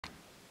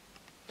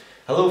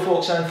Hello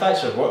folks and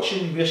thanks for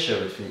watching. We're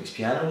Sherwood Phoenix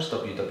Pianos,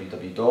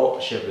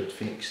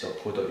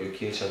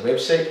 www.sherwoodphoenix.co.uk is our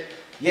website.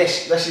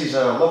 Yes, this is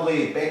a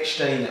lovely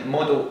Bechstein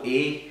Model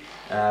A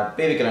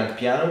very grand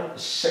piano.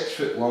 It's 6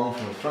 foot long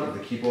from the front of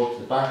the keyboard to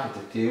the back of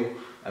the tail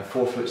and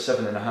 4 foot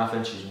 7.5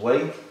 inches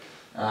wide.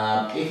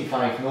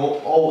 85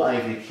 note, all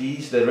ivory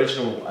keys, the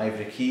original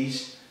ivory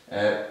keys,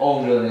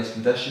 all in really nice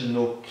condition,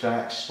 no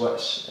cracks,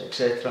 splits,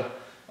 etc.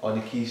 on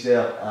the keys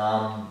there.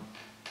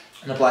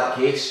 In a black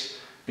case.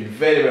 Been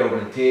very well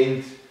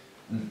maintained,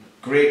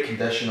 great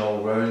condition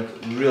all round,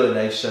 really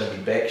nice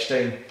sounding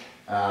Bechstein.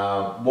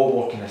 What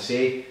more can I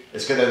say?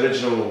 It's got the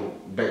original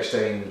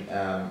Bechstein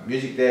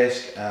music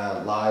desk,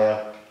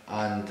 lyre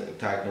and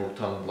octagonal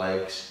tongue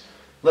legs.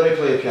 Let me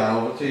play the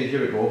piano over to you,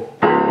 here we go.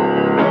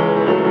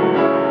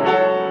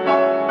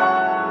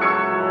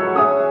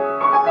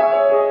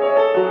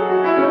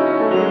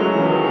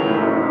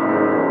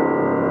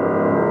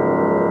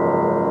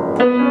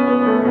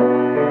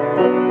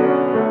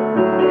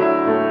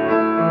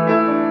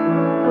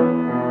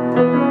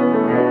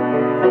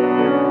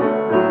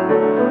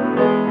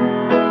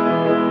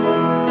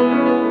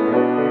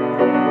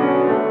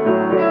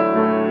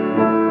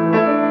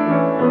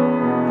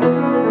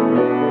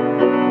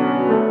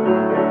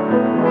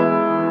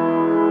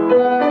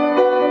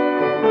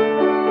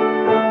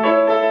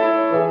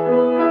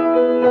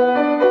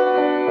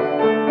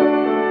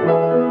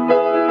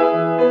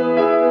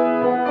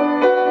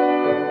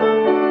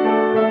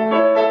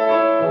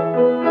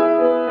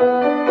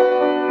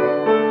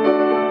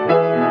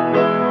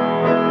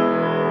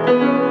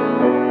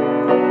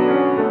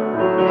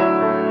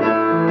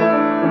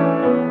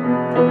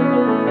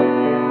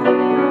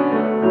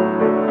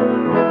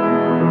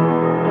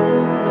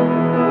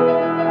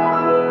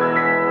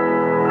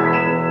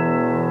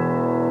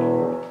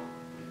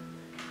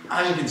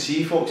 As you can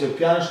see folks, the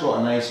piano's got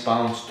a nice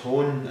balanced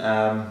tone,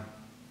 a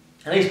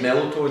nice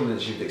mellow tone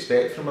that you'd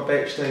expect from a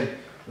Bechstein,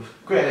 with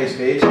quite a nice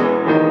bass. And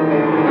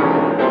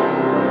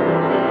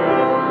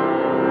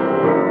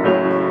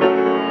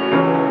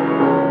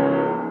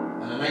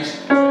a nice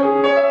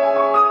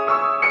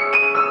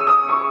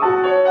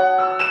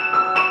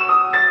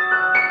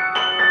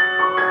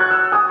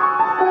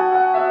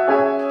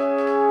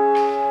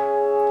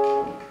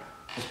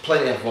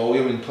plenty of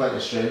volume and plenty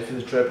of strength in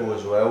the treble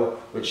as well,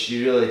 which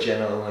you really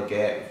generally only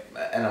get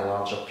in a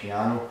larger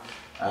piano.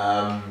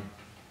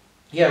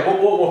 Yeah,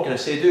 what more can I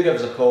say? Do give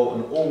us a call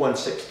on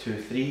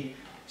 01623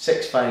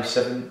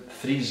 657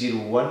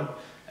 301,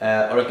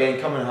 or again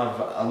come and have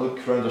a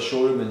look around our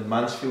showroom in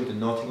Mansfield in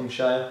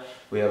Nottinghamshire.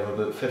 We have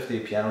about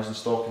 50 pianos in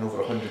stock and over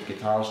 100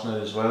 guitars now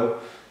as well.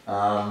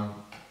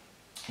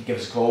 Give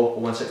us a call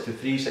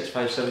 01623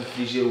 657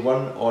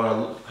 301 or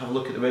have a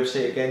look at the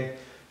website again,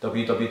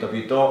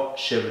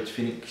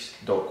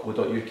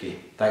 www.sherwoodphoenix.co.uk.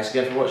 Thanks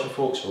again for watching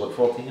folks, we look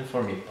forward to hearing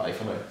from you. Bye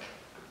for now.